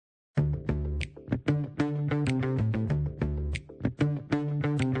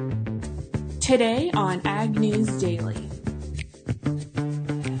Today on Ag News Daily.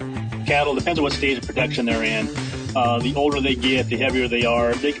 Cattle, depends on what stage of production they're in. The older they get, the heavier they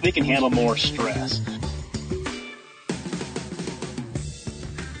are, they can handle more stress.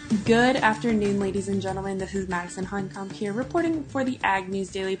 Good afternoon, ladies and gentlemen. This is Madison Honkamp here reporting for the Ag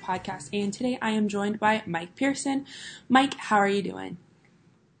News Daily podcast, and today I am joined by Mike Pearson. Mike, how are you doing?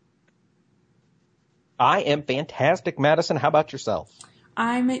 I am fantastic, Madison. How about yourself?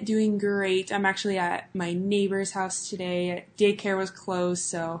 I'm doing great. I'm actually at my neighbor's house today. Daycare was closed,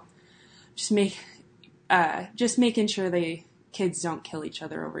 so just making sure the kids don't kill each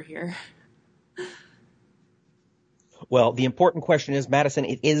other over here. Well, the important question is, Madison,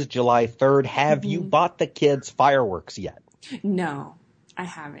 it is July 3rd. Have you bought the kids fireworks yet? No, I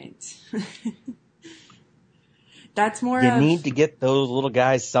haven't. That's more You need to get those little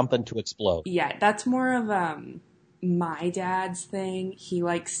guys something to explode. Yeah, that's more of my dad's thing. He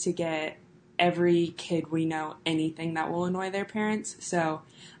likes to get every kid we know anything that will annoy their parents, so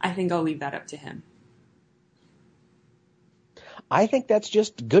I think I'll leave that up to him. I think that's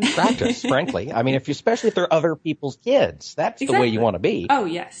just good practice, frankly. I mean, especially if they're other people's kids, that's the way you want to be. Oh,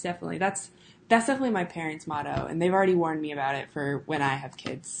 yes, definitely. That's definitely my parents' motto, and they've already warned me about it for when I have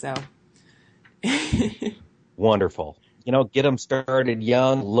kids, so. Wonderful. You know, get them started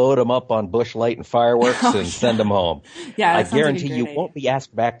young, load them up on Busch Light and fireworks, and send them home. Yeah, I guarantee you won't be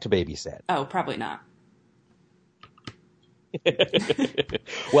asked back to babysit. Oh, probably not.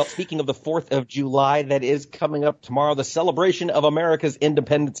 Well, speaking of the 4th of July, that is coming up tomorrow, the celebration of America's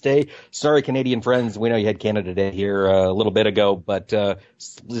Independence Day. Sorry, Canadian friends, we know you had Canada Day here a little bit ago, but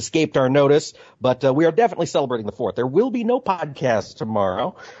escaped our notice. But we are definitely celebrating the 4th. There will be no podcast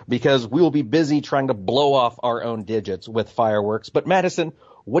tomorrow because we will be busy trying to blow off our own digits with fireworks. But Madison,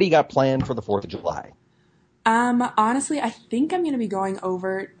 what do you got planned for the 4th of July? Honestly, I think I'm going to be going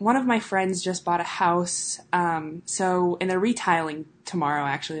over. One of my friends just bought a house, and they're retiling tomorrow,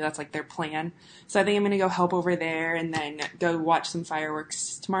 actually. That's like their plan. So I think I'm going to go help over there and then go watch some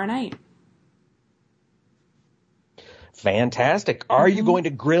fireworks tomorrow night. Fantastic. Are you going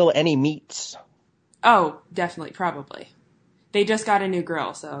to grill any meats? Oh, definitely, probably. They just got a new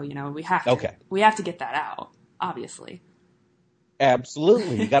grill, so, we have to get that out, obviously.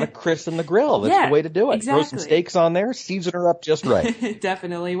 Absolutely. You got to christen the grill. That's the way to do it. Exactly. Throw some steaks on there, season her up just right.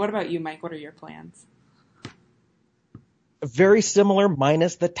 Definitely. What about you, Mike? What are your plans? Very similar,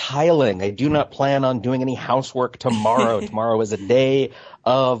 minus the tiling. I do not plan on doing any housework tomorrow. Tomorrow is a day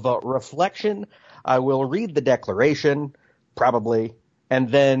of reflection. I will read the Declaration, probably, and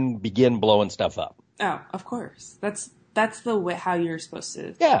then begin blowing stuff up. Oh, of course. That's the way how you're supposed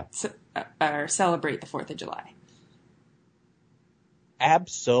to celebrate the 4th of July.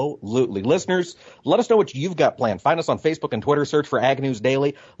 Absolutely. Listeners, let us know what you've got planned. Find us on Facebook and Twitter. Search for Ag News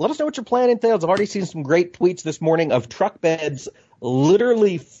Daily. Let us know what your plan entails. I've already seen some great tweets this morning of truck beds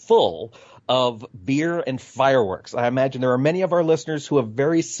literally full of beer and fireworks. I imagine there are many of our listeners who have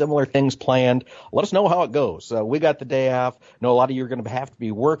very similar things planned. Let us know how it goes. We got the day off. Know a lot of you are going to have to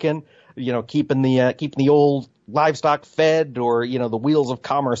be working, keeping the old livestock fed or, the wheels of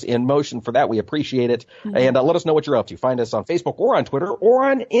commerce in motion. For that, we appreciate it. Mm-hmm. And let us know what you're up to. Find us on Facebook or on Twitter or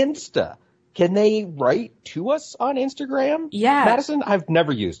on Insta. Can they write to us on Instagram? Yeah. Madison, I've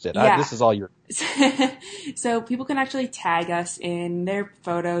never used it. Yeah. This is all yours. So people can actually tag us in their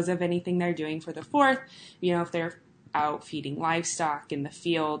photos of anything they're doing for the 4th. If they're out feeding livestock in the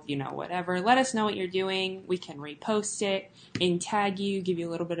field, whatever. Let us know what you're doing. We can repost it and tag you, give you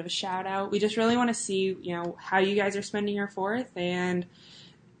a little bit of a shout out. We just really want to see, how you guys are spending your 4th and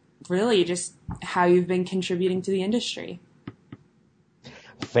really just how you've been contributing to the industry.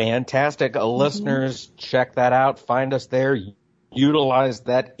 Fantastic. Listeners, check that out. Find us there. Utilize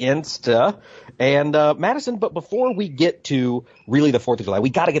that Insta. And Madison, but before we get to really the 4th of July,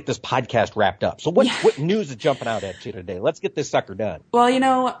 we got to get this podcast wrapped up. So what news is jumping out at you today? Let's get this sucker done.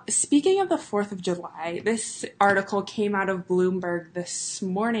 Well, speaking of the 4th of July, this article came out of Bloomberg this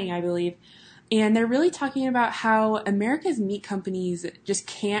morning, I believe. And they're really talking about how America's meat companies just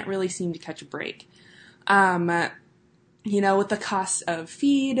can't really seem to catch a break. With the cost of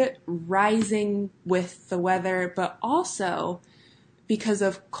feed rising with the weather, but also because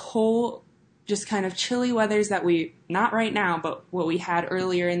of cold, just kind of chilly weathers that not right now, but what we had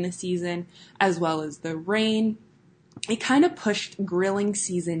earlier in the season, as well as the rain, it kind of pushed grilling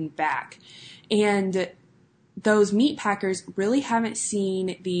season back. And those meat packers really haven't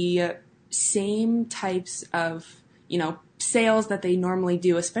seen the same types of, sales that they normally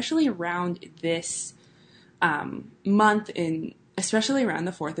do, especially around this month, and especially around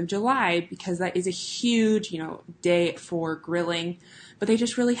the 4th of July, because that is a huge, day for grilling, but they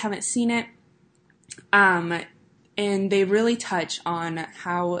just really haven't seen it. And they really touch on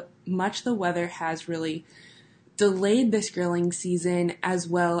how much the weather has really delayed this grilling season, as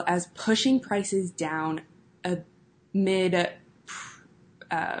well as pushing prices down amid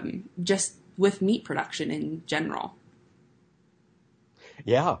just with meat production in general.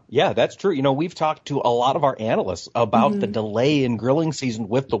 Yeah, that's true. We've talked to a lot of our analysts about the delay in grilling season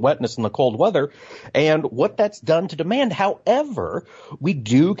with the wetness and the cold weather and what that's done to demand. However, we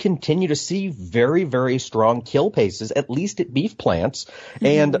do continue to see very, very strong kill paces, at least at beef plants.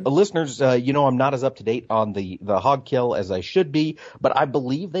 And listeners, I'm not as up to date on the hog kill as I should be, but I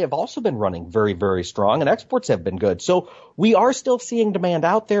believe they have also been running very, very strong and exports have been good. So we are still seeing demand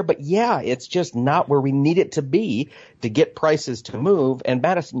out there, but yeah, it's just not where we need it to be to get prices to move. And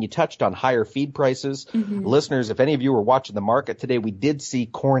Madison, you touched on higher feed prices. Listeners, if any of you were watching the market today, we did see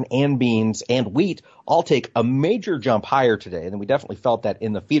corn and beans and wheat all take a major jump higher today. And we definitely felt that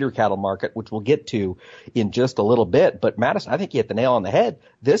in the feeder cattle market, which we'll get to in just a little bit. But Madison, I think you hit the nail on the head.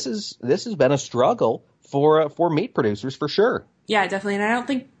 This has been a struggle for meat producers for sure. Yeah, definitely. And I don't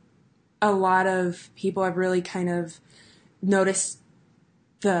think a lot of people have really kind of noticed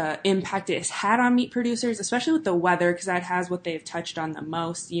the impact it has had on meat producers, especially with the weather, because that has what they've touched on the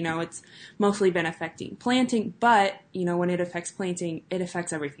most. It's mostly been affecting planting, but, when it affects planting, it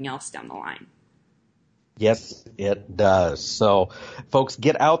affects everything else down the line. Yes, it does. So, folks,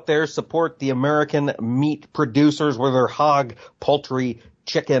 get out there, support the American meat producers, whether hog, poultry,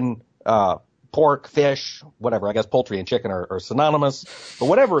 chicken, pork, fish, whatever. I guess poultry and chicken are synonymous. But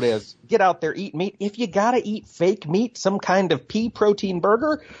whatever it is, get out there, eat meat. If you got to eat fake meat, some kind of pea protein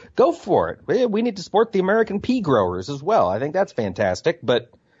burger, go for it. We need to support the American pea growers as well. I think that's fantastic.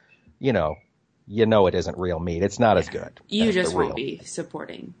 But, you know it isn't real meat. It's not as good. You just won't be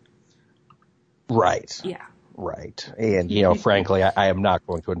supporting. Right. Yeah. Right. And, frankly, I am not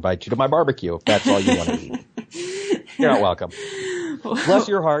going to invite you to my barbecue if that's all you want to eat. You're not welcome. Bless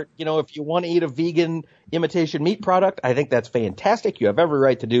your heart. If you want to eat a vegan imitation meat product, I think that's fantastic. You have every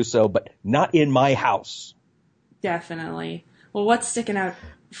right to do so, but not in my house. Definitely. Well, what's sticking out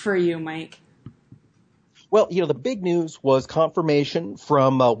for you, Mike? Well, the big news was confirmation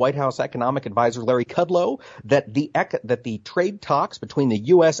from White House economic advisor Larry Kudlow that the trade talks between the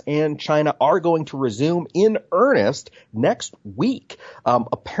U.S. and China are going to resume in earnest next week.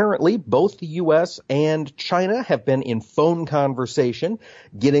 Apparently, both the U.S. and China have been in phone conversation,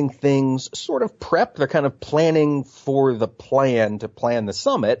 getting things sort of prepped. They're kind of planning for the plan to plan the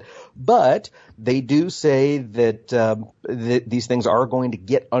summit, but they do say that these things are going to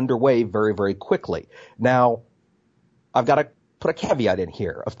get underway very, very quickly. Now, I've got to put a caveat in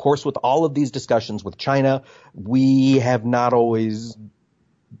here. Of course, with all of these discussions with China, we have not always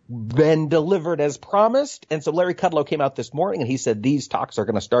been delivered as promised. And so Larry Kudlow came out this morning and he said these talks are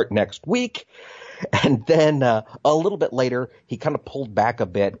going to start next week. And then a little bit later, he kind of pulled back a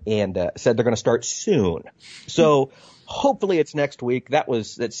bit and said they're going to start soon. So hopefully it's next week. That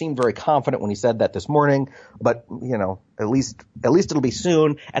seemed very confident when he said that this morning. But, at least it'll be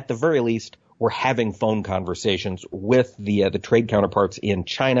soon. At the very least, we're having phone conversations with the trade counterparts in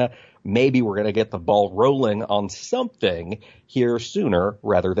China. Maybe we're going to get the ball rolling on something here sooner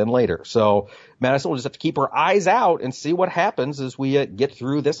rather than later. So, Madison, we'll just have to keep our eyes out and see what happens as we get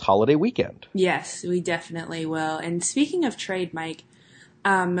through this holiday weekend. Yes, we definitely will. And speaking of trade, Mike,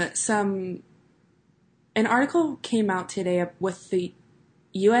 an article came out today with the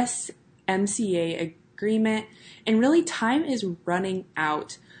USMCA agreement, and really time is running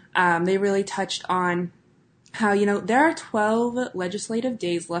out. They really touched on how, there are 12 legislative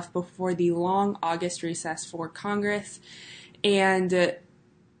days left before the long August recess for Congress. And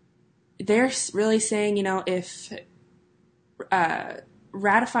they're really saying, if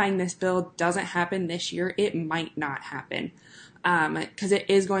ratifying this bill doesn't happen this year, it might not happen. Because it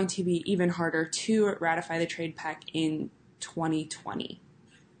is going to be even harder to ratify the trade pact in 2020.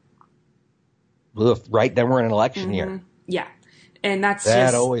 Ugh, right, then we're in an election year. Yeah. And that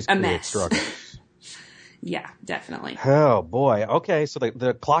just always a creates mess. struggles. Yeah, definitely. Oh, boy. Okay, so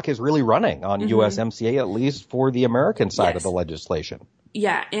the clock is really running on USMCA, at least for the American side of the legislation.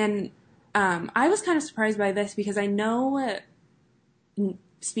 Yeah, and I was kind of surprised by this because I know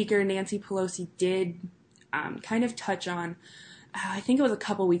Speaker Nancy Pelosi did kind of touch on, I think it was a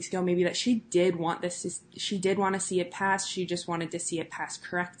couple weeks ago maybe, that she did want to see it passed. She just wanted to see it passed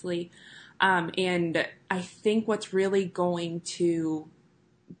correctly. And I think what's really going to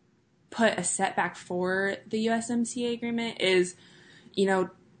put a setback for the USMCA agreement is,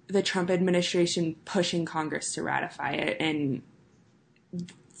 the Trump administration pushing Congress to ratify it, and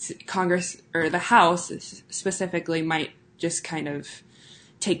Congress, or the House specifically, might just kind of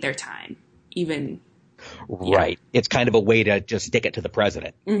take their time. even. Right. Yeah. It's kind of a way to just stick it to the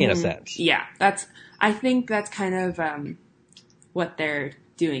president, in a sense. Yeah, I think that's kind of what they're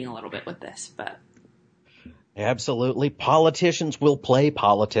doing a little bit with this, but. Absolutely. Politicians will play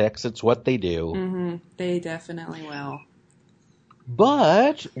politics. It's what they do. They definitely will.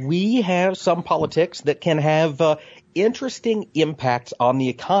 But we have some politics that can have interesting impacts on the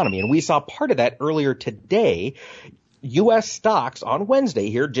economy. And we saw part of that earlier today. U.S. stocks on Wednesday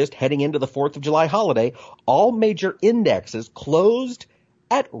here, just heading into the 4th of July holiday, all major indexes closed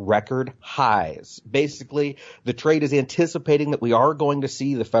at record highs. Basically, the trade is anticipating that we are going to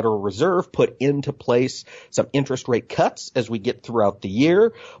see the Federal Reserve put into place some interest rate cuts as we get throughout the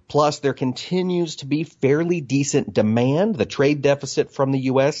year. Plus, there continues to be fairly decent demand. The trade deficit from the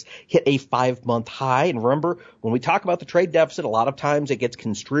U.S. hit a 5-month high. And remember, when we talk about the trade deficit, a lot of times it gets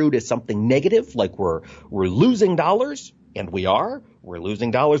construed as something negative, like we're losing dollars. And we are. We're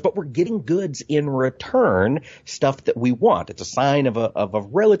losing dollars, but we're getting goods in return, stuff that we want. It's a sign of a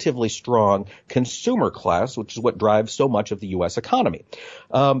relatively strong consumer class, which is what drives so much of the U.S. economy.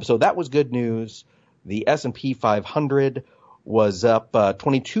 So that was good news. The S&P 500 was up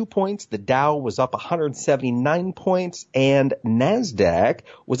 22 points. The Dow was up 179 points, and NASDAQ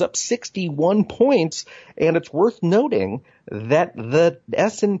was up 61 points. And it's worth noting that the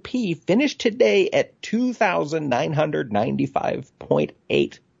S&P finished today at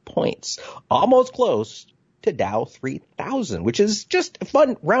 2,995.8 points, almost close to Dow 3000, which is just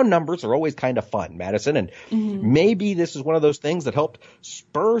fun. Round numbers are always kind of fun, Madison, and maybe this is one of those things that helped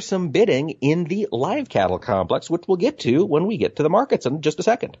spur some bidding in the live cattle complex, which we'll get to when we get to the markets in just a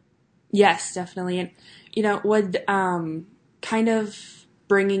second. Yes, definitely. And, would kind of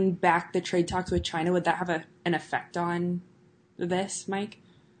bringing back the trade talks with China, would that have an effect on this, Mike?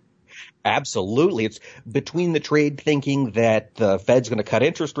 Absolutely. It's between the trade thinking that the Fed's going to cut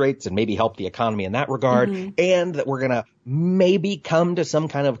interest rates and maybe help the economy in that regard, and that we're going to maybe come to some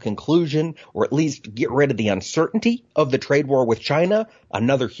kind of conclusion or at least get rid of the uncertainty of the trade war with China,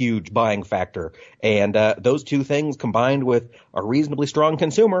 another huge buying factor. And those two things combined with a reasonably strong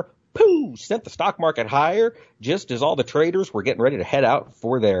consumer, sent the stock market higher just as all the traders were getting ready to head out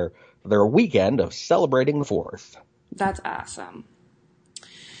for their weekend of celebrating the 4th. That's awesome.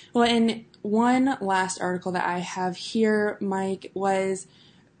 Well, and one last article that I have here, Mike, was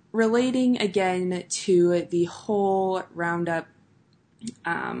relating again to the whole Roundup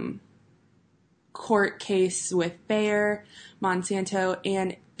court case with Bayer, Monsanto,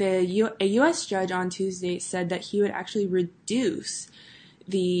 and a U.S. judge on Tuesday said that he would actually reduce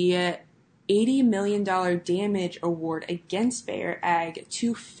the $80 million damage award against Bayer Ag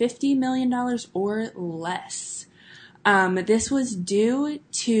to $50 million or less. This was due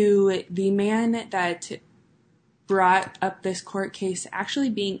to the man that brought up this court case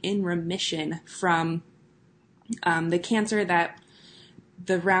actually being in remission from the cancer that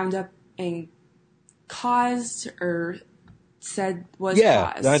the Roundup caused or said was caused.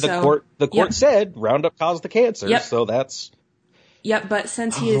 Yeah, the court said Roundup caused the cancer, so that's but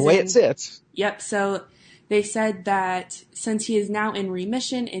since he is the way it sits. Yep, so they said that since he is now in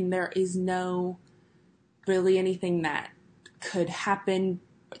remission and there is no really anything that could happen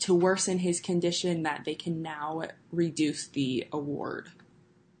to worsen his condition, that they can now reduce the award.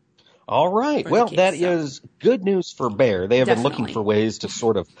 All right. Well, that is good news for Bayer. They have been looking for ways to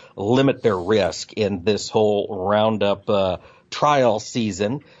sort of limit their risk in this whole Roundup trial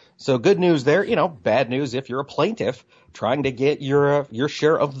season. So good news there. Bad news if you're a plaintiff trying to get your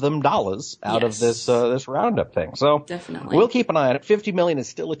share of them dollars out of this Roundup thing. So definitely, we'll keep an eye on it. $50 million is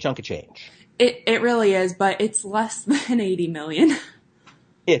still a chunk of change. It really is, but it's less than $80 million.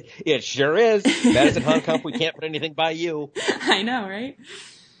 It sure is. Madison Huncomp, we can't put anything by you. I know, right?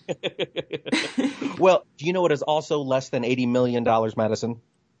 Well, do you know what is also less than $80 million, Madison?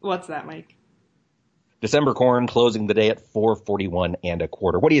 What's that, Mike? December corn closing the day at $4.41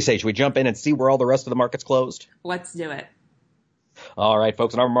 1/4. What do you say? Should we jump in and see where all the rest of the markets closed? Let's do it. All right,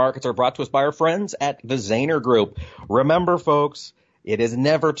 folks, and our markets are brought to us by our friends at the Zaner Group. Remember, folks, it is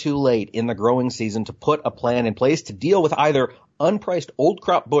never too late in the growing season to put a plan in place to deal with either unpriced old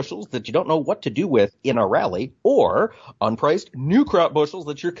crop bushels that you don't know what to do with in a rally, or unpriced new crop bushels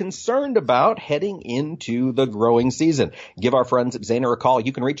that you're concerned about heading into the growing season. Give our friends at Zaner a call.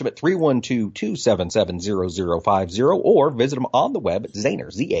 You can reach them at 312-277-0050 or visit them on the web at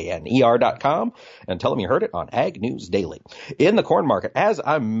Zaner, ZANER.com, and tell them you heard it on Ag News Daily. In the corn market, as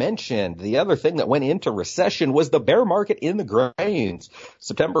I mentioned, the other thing that went into recession was the bear market in the grains.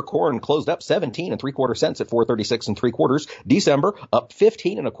 September corn closed up 17 3/4 cents at 436 3/4. December December up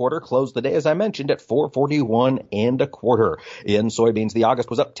 15 1/4, closed the day, as I mentioned, at 441 1/4. In soybeans, the August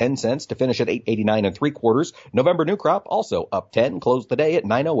was up 10 cents to finish at 889 3/4. November new crop also up 10, closed the day at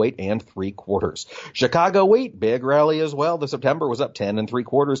 908 3/4. Chicago wheat, big rally as well. The September was up 10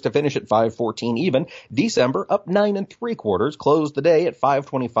 3/4 to finish at 514 even. December up 9 3/4, closed the day at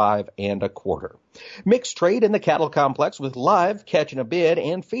 525 1/4. Mixed trade in the cattle complex with live catching a bid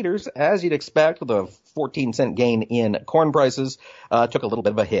and feeders, as you'd expect, with a 14-cent gain in corn prices, took a little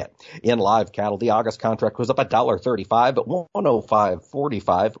bit of a hit. In live cattle, the August contract was up $1.35 at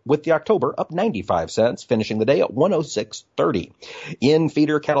 105.45, with the October up 95 cents, finishing the day at 106.30. In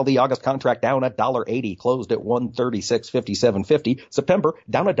feeder cattle, the August contract down $1.80, closed at 136.57.50. September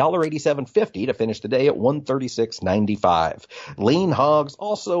down $1.87.50 to finish the day at 136.95. Lean hogs,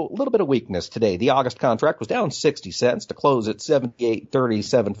 also a little bit of weakness today. The August contract was down 60 cents to close at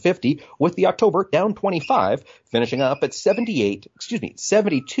 78.37.50, with the October down 25, finishing up at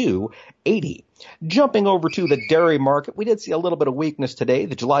 72.80. Jumping over to the dairy market, we did see a little bit of weakness today.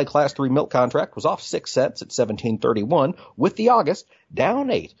 The July Class 3 milk contract was off 6 cents at 17.31, with the August down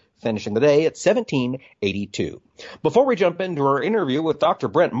 8, finishing the day at 17.82. Before we jump into our interview with Dr.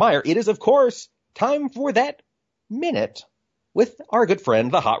 Brent Meyer, it is, of course, time for that minute with our good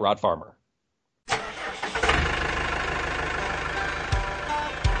friend, the Hot Rod Farmer.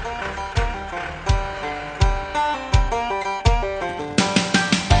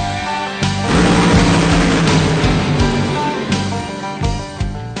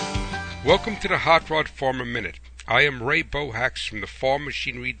 Welcome to the Hot Rod Farmer Minute. I am Ray Bohax from the Farm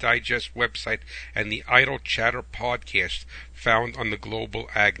Machinery Digest website and the Idle Chatter podcast found on the Global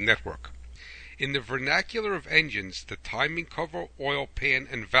Ag Network. In the vernacular of engines, the timing cover, oil pan,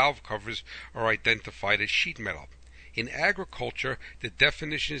 and valve covers are identified as sheet metal. In agriculture, the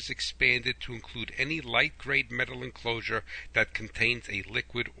definition is expanded to include any light-grade metal enclosure that contains a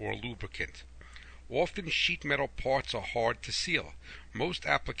liquid or lubricant. Often sheet metal parts are hard to seal. Most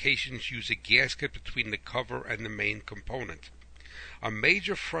applications use a gasket between the cover and the main component. A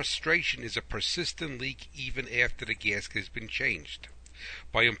major frustration is a persistent leak even after the gasket has been changed.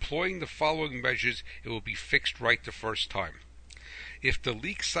 By employing the following measures, it will be fixed right the first time. If the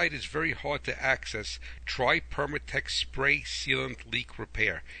leak site is very hard to access, try Permatex Spray Sealant Leak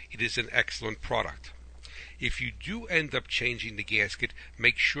Repair. It is an excellent product. If you do end up changing the gasket,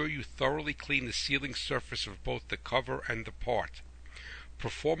 make sure you thoroughly clean the sealing surface of both the cover and the part.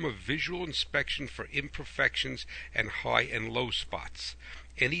 Perform a visual inspection for imperfections and high and low spots.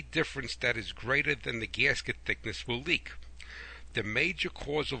 Any difference that is greater than the gasket thickness will leak. The major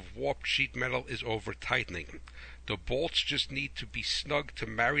cause of warped sheet metal is over-tightening. The bolts just need to be snug to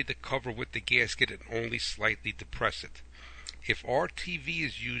marry the cover with the gasket and only slightly depress it. If RTV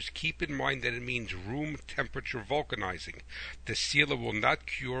is used, keep in mind that it means room temperature vulcanizing. The sealer will not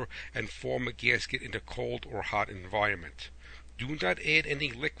cure and form a gasket in a cold or hot environment. Do not add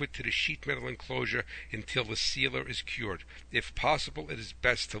any liquid to the sheet metal enclosure until the sealer is cured. If possible, it is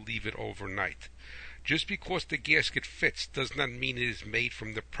best to leave it overnight. Just because the gasket fits does not mean it is made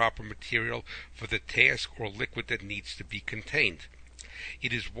from the proper material for the task or liquid that needs to be contained.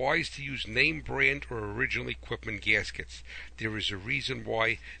 It is wise to use name brand or original equipment gaskets. There is a reason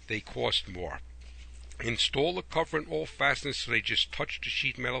why they cost more. Install the cover in all fasteners so they just touch the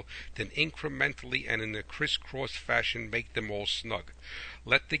sheet metal, then incrementally and in a crisscross fashion make them all snug.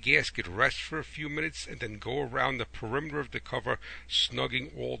 Let the gasket rest for a few minutes and then go around the perimeter of the cover,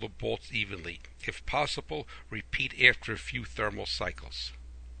 snugging all the bolts evenly. If possible, repeat after a few thermal cycles.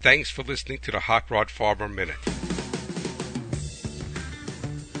 Thanks for listening to the Hot Rod Farmer Minute.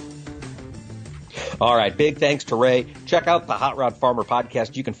 All right, big thanks to Ray. Check out the Hot Rod Farmer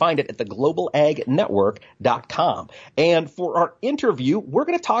podcast. You can find it at theglobalagnetwork.com. And for our interview, we're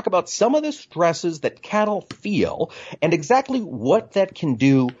going to talk about some of the stresses that cattle feel and exactly what that can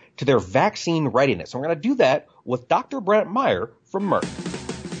do to their vaccine readiness. And we're going to do that with Dr. Brent Meyer from Merck.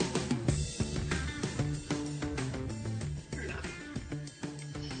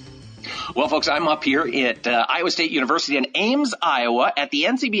 Well, folks, I'm up here at Iowa State University in Ames, Iowa, at the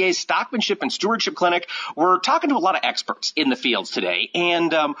NCBA Stockmanship and Stewardship Clinic. We're talking to a lot of experts in the fields today,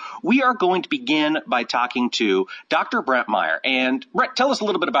 and we are going to begin by talking to Dr. Brent Meyer. And, Brent, tell us a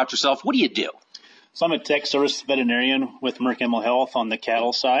little bit about yourself. What do you do? So I'm a tech service veterinarian with Merck Animal Health on the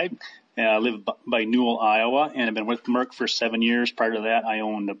cattle side. I live by Newell, Iowa, and I've been with Merck for 7 years. Prior to that, I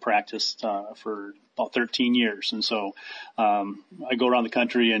owned a practice for about 13 years. And so I go around the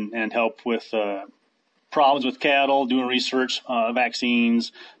country and help with problems with cattle, doing research,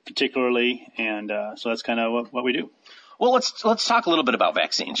 vaccines particularly. And so that's kind of what we do. Well, let's talk a little bit about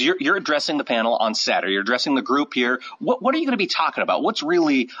vaccines. You're addressing the panel on Saturday. You're addressing the group here. What are you going to be talking about? What's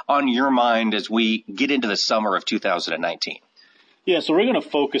really on your mind as we get into the summer of 2019? Yeah, so we're going to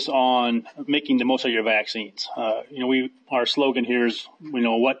focus on making the most of your vaccines. Our slogan here is,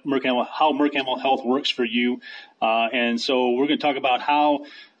 how Merck Animal Health works for you. And so we're going to talk about how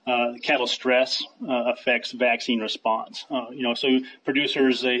cattle stress affects vaccine response. So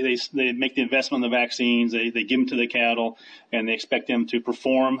producers, they make the investment in the vaccines, they give them to the cattle, and they expect them to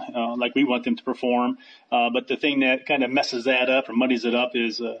perform like we want them to perform. But the thing that kind of messes that up or muddies it up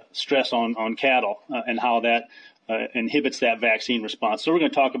is stress on cattle and how that inhibits that vaccine response. So we're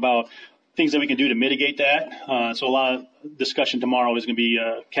going to talk about things that we can do to mitigate that. So a lot of discussion tomorrow is going to be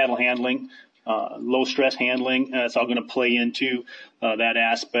cattle handling. Low stress handling. It's all going to play into that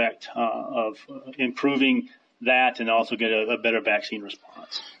aspect of improving that and also get a better vaccine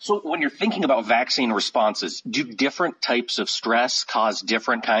response. So when you're thinking about vaccine responses, do different types of stress cause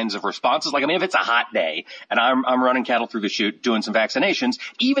different kinds of responses? Like, if it's a hot day and I'm running cattle through the chute doing some vaccinations,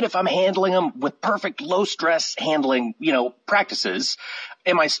 even if I'm handling them with perfect low stress handling, practices,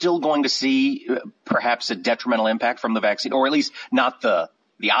 am I still going to see perhaps a detrimental impact from the vaccine, or at least not the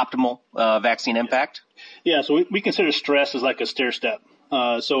optimal vaccine impact? Yeah, so we consider stress as like a stair step.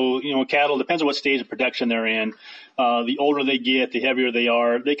 Cattle, depends on what stage of production they're in. The older they get, the heavier they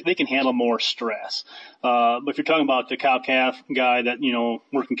are, they can handle more stress. But if you're talking about the cow-calf guy that,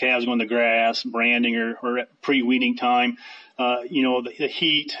 working calves going to grass, branding or at pre-weaning time, the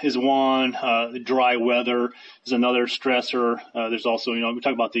heat is one, the dry weather is another stressor. There's also, we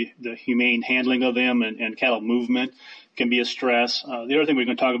talk about the humane handling of them and cattle movement can be a stress. The other thing we're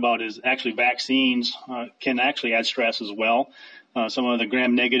going to talk about is actually vaccines can actually add stress as well. Some of the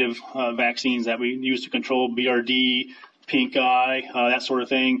gram-negative vaccines that we use to control BRD, pink eye, that sort of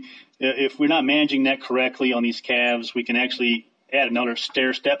thing. If we're not managing that correctly on these calves, we can actually add another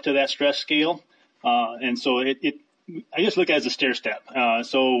stair step to that stress scale. And so I just look at it as a stair step.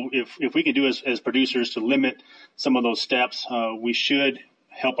 So if we can do as producers to limit some of those steps, we should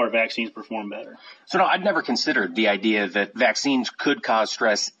help our vaccines perform better. So no, I'd never considered the idea that vaccines could cause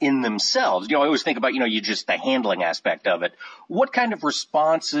stress in themselves. I always think about, just the handling aspect of it. What kind of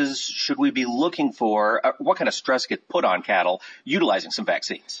responses should we be looking for? What kind of stress gets put on cattle utilizing some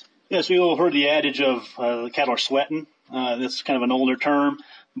vaccines? Yes, we've all heard the adage of cattle are sweating. That's kind of an older term.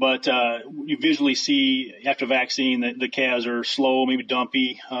 But you visually see after vaccine that the calves are slow, maybe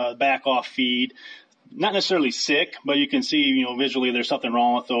dumpy, back off feed. Not necessarily sick, but you can see, visually there's something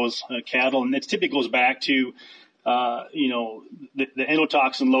wrong with those cattle. And it typically goes back to, the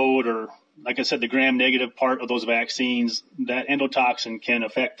endotoxin load or, like I said, the gram-negative part of those vaccines. That endotoxin can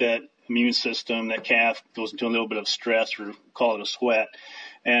affect that immune system. That calf goes into a little bit of stress or call it a sweat.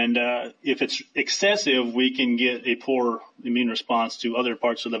 And if it's excessive, we can get a poor immune response to other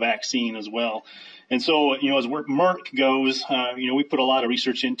parts of the vaccine as well. And so, as Merck goes, we put a lot of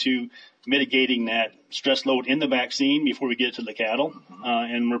research into mitigating that stress load in the vaccine before we get it to the cattle.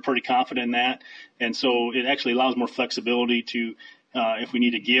 And we're pretty confident in that. And so it actually allows more flexibility to, if we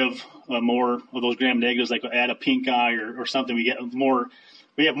need to give more of those gram negatives, like add a pink eye or something, we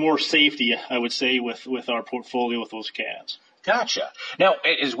have more safety, I would say, with our portfolio with those calves. Gotcha. Now,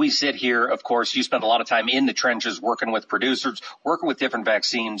 as we sit here, of course, you spend a lot of time in the trenches working with producers, working with different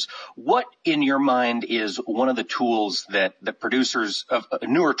vaccines. What, in your mind, is one of the tools that the producers, a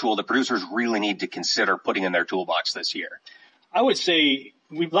newer tool that producers really need to consider putting in their toolbox this year? I would say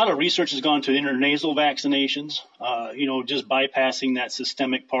a lot of research has gone to intranasal vaccinations, just bypassing that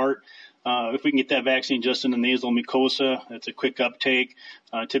systemic part. If we can get that vaccine just in the nasal mucosa, it's a quick uptake.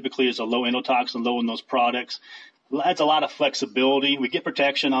 Typically, it's a low endotoxin load in those products. That's a lot of flexibility. We get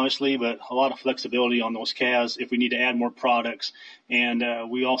protection, obviously, but a lot of flexibility on those calves if we need to add more products. And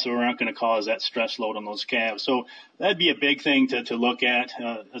we also aren't going to cause that stress load on those calves. So that'd be a big thing to look at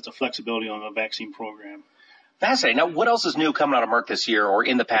as a flexibility on a vaccine program. Fascinating. Now, what else is new coming out of Merck this year or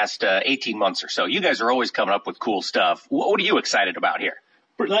in the past 18 months or so? You guys are always coming up with cool stuff. What are you excited about here?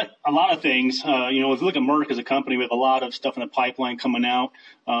 A lot of things. If you look at Merck as a company, we have a lot of stuff in the pipeline coming out.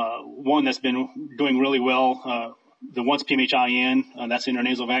 One that's been doing really well, the once PMHIN, that's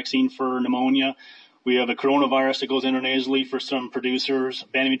intranasal vaccine for pneumonia. We have a coronavirus that goes intranasally for some producers.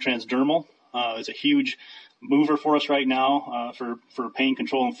 Banamine transdermal is a huge mover for us right now for pain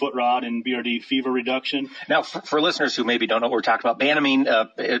control and foot rot and BRD fever reduction. Now, for listeners who maybe don't know what we're talking about, Banamine,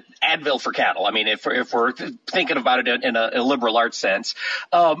 Advil for cattle. I mean, if we're thinking about it in a liberal arts sense,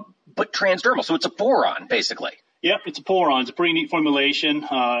 but transdermal, so it's a boron, basically. Yep, it's a boron. It's a pretty neat formulation.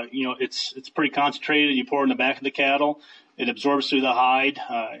 It's pretty concentrated. You pour it in the back of the cattle. It absorbs through the hide.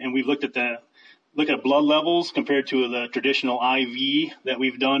 And we've looked at look at blood levels compared to the traditional IV that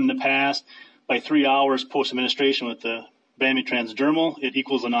we've done in the past, by 3 hours post-administration with the Bami transdermal, it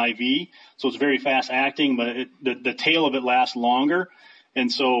equals an IV. So it's very fast acting, but the tail of it lasts longer. And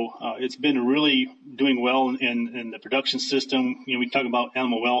so it's been really doing well in the production system. We talk about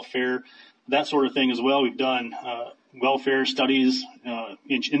animal welfare, that sort of thing as well. We've done welfare studies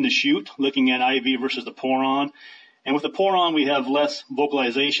in the chute, looking at IV versus the pour-on. And with the pour-on, we have less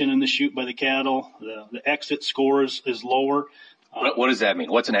vocalization in the chute by the cattle. The exit score is lower. What does that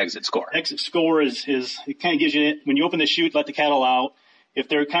mean? What's an exit score? Exit score is it kind of gives you, when you open the chute, let the cattle out. If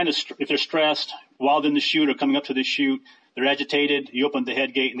they're stressed while in the chute or coming up to the chute, they're agitated, you open the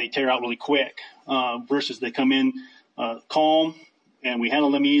head gate and they tear out really quick, versus they come in calm and we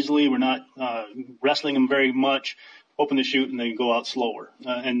handle them easily. We're not wrestling them very much. Open the chute and they go out slower.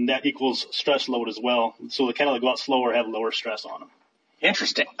 And that equals stress load as well. So the cattle that go out slower have lower stress on them.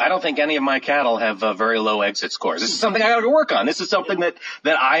 Interesting. I don't think any of my cattle have very low exit scores. This is something I got to work on. This is something that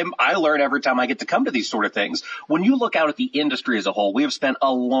I learn every time I get to come to these sort of things. When you look out at the industry as a whole, we have spent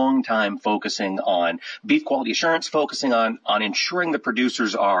a long time focusing on beef quality assurance, focusing on ensuring the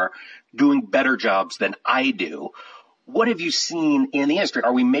producers are doing better jobs than I do. What have you seen in the industry?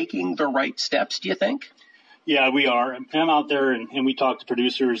 Are we making the right steps, do you think? Yeah, we are. I'm out there and we talk to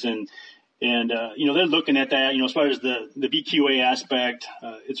producers and they're looking at that, as far as the BQA aspect.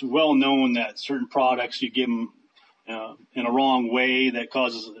 It's well known that certain products, you give them in a wrong way that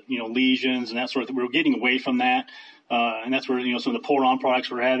causes, lesions and that sort of thing. We're getting away from that. And that's where, some of the pour-on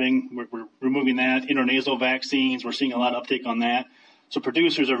products we're having, we're removing that. Intranasal vaccines, we're seeing a lot of uptake on that. So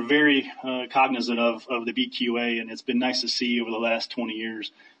producers are very cognizant of the BQA, and it's been nice to see over the last 20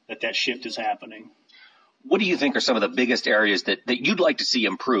 years that shift is happening. What do you think are some of the biggest areas that you'd like to see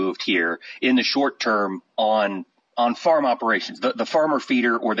improved here in the short term on farm operations, the farmer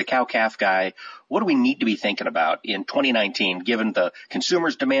feeder or the cow-calf guy? What do we need to be thinking about in 2019, given the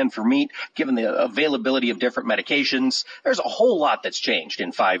consumer's demand for meat, given the availability of different medications? There's a whole lot that's changed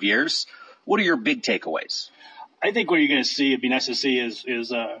in 5 years. What are your big takeaways? I think what you're going to see, it'd be nice to see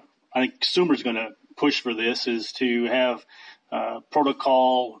is I think consumers going to push for this, is to have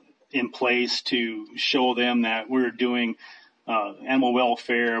protocol in place to show them that we're doing animal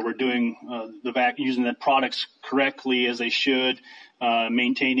welfare, we're doing using the products correctly as they should,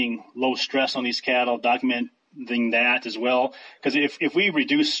 maintaining low stress on these cattle, documenting that as well. Because if we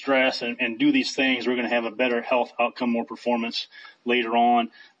reduce stress and do these things, we're going to have a better health outcome, more performance later on.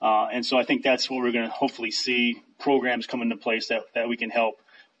 And so I think that's what we're going to hopefully see, programs come into place that we can help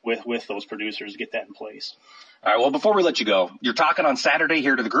with those producers, get that in place. All right. Well, before we let you go, you're talking on Saturday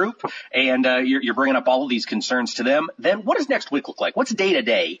here to the group, and you're bringing up all of these concerns to them. Then what does next week look like? What's day to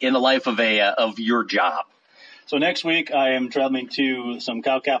day in the life of your job? So next week I am traveling to some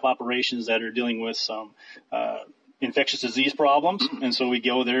cow-calf operations that are dealing with some infectious disease problems, and so we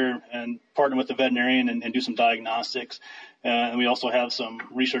go there and partner with the veterinarian and do some diagnostics. And we also have some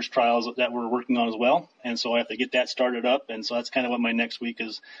research trials that we're working on as well. And so I have to get that started up. And so that's kind of what my next week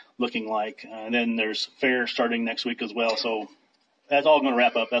is looking like. And then there's fair starting next week as well. So that's all going to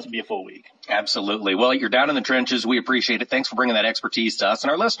wrap up. That's going to be a full week. Absolutely. Well, you're down in the trenches. We appreciate it. Thanks for bringing that expertise to us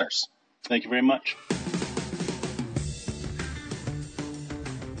and our listeners. Thank you very much.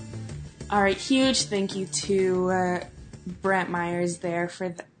 All right. Huge thank you to Brent Myers there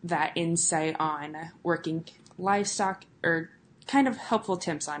for that insight on working livestock, or kind of helpful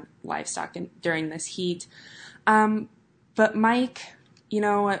tips on livestock during this heat. But Mike,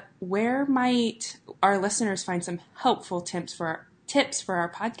 where might our listeners find some helpful tips for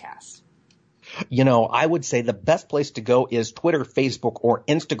our podcast? I would say the best place to go is Twitter, Facebook, or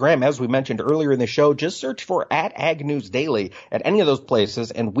Instagram. As we mentioned earlier in the show, just search for @AgNewsDaily at any of those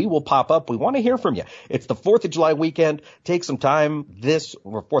places, and we will pop up. We want to hear from you. It's the 4th of July weekend. Take some time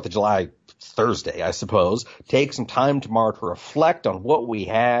 4th of July Thursday, I suppose. Take some time tomorrow to reflect on what we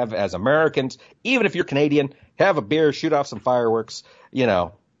have as Americans. Even if you're Canadian, have a beer, shoot off some fireworks.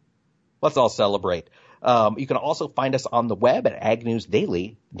 Let's all celebrate. You can also find us on the web at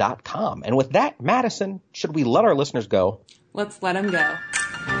agnewsdaily.com. And with that, Madison, should we let our listeners go? Let's let them go.